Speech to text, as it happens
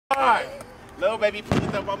hard. Little baby put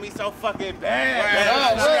it up on me so fucking bad.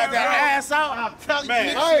 Man, she got that ass out. I'm telling you,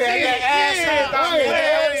 she got that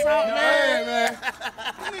ass out.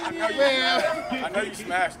 Man. I know you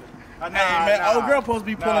smashed her. Hey, man, old girl supposed to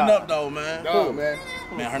be pulling up, though, man. No, man.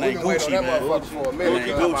 Man, her name Gucci, man.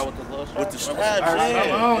 With the straps,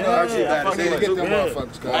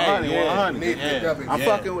 I'm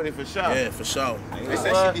fucking with it for sure. Yeah, for sure. They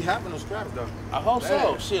said she be having those straps, though. I hope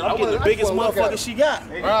so. Shit, I'm getting the biggest motherfucker she got. I'm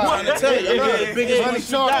trying to tell you, I'm getting the biggest one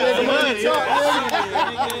she got.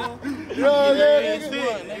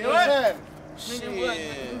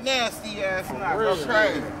 Shit. Nasty ass. That's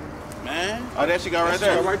crazy. Man. Oh, that she got right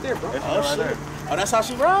there. Right there, bro. Oh, shit. Oh, that's how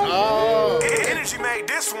she ride? Oh. Energy made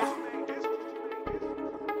this one.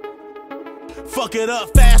 Fuck it up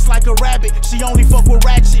fast like a rabbit. She only fuck with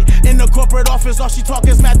Ratchet. In the corporate office, all she talk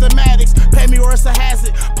is mathematics. Pay me or it's a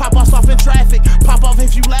hazard. Pop off in traffic. Pop off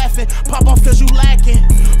if you laughing. Pop off cause you lacking.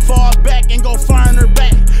 Fall back and go far in her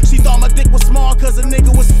back. She thought my dick was small cause a nigga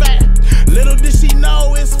was fat. Little did she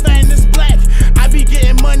know it's fat and it's black. I be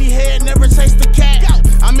getting money head, never chase the cat.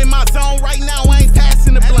 I'm in my zone right now, I ain't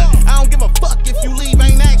passing the blunt. I don't give a fuck if you leave, I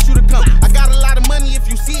ain't asked you to come. I got a lot of money, if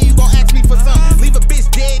you see you gon' ask me for some. Leave a bitch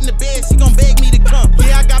dead in the bed, she gon' beg me to come.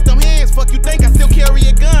 Yeah, I got them hands, fuck you think I still carry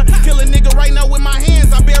a gun. Kill a nigga right now with my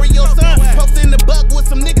hands, I bury your son. Post in the buck with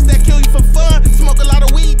some niggas that kill you for fun. Smoke a lot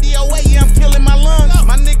of weed, DOA, yeah, I'm killing my lungs.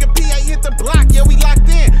 My nigga P8 hit the block, yeah, we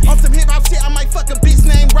locked in. On some hip hop shit, I might fuck a bitch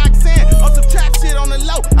named Roxanne. On some trap shit on the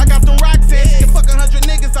low, I got them Roxanne. She can fuck 100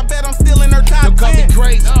 niggas, I bet I'm still in her top 10. Call me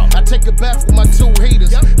crazy. I take a bath with my 2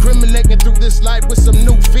 heaters. Criminating through this life with some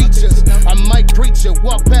new features. I might preach ya,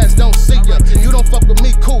 walk past, don't see ya. You don't fuck with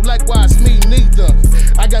me, cool, likewise, me neither.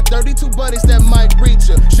 I got 32 buddies that might reach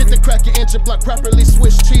ya. Shit to crack your engine block, properly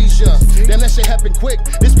switch cheese ya. Damn, that shit happen quick.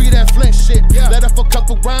 This be that Flint shit. Let up a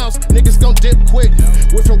couple rounds, niggas gon' dip quick.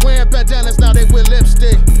 Went from wearing bandanas, now they wear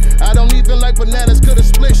lipstick. I don't even like bananas, coulda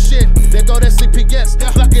split shit. There go that CPS,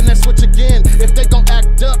 blocking that switch again. If they gon'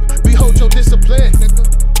 act up, behold your discipline.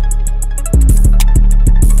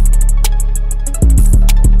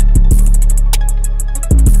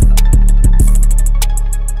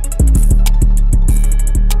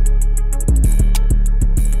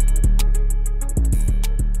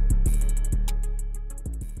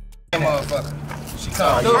 Motherfucker. She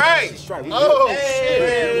called. Right. Oh,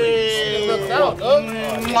 shit. Look out,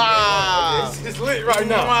 It's lit right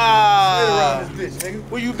now. Lit around this bitch, nigga.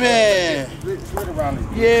 Where you been? Lit around this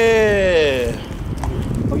bitch. Yeah.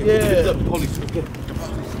 Oh, yeah. The police. Get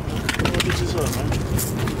this up, man.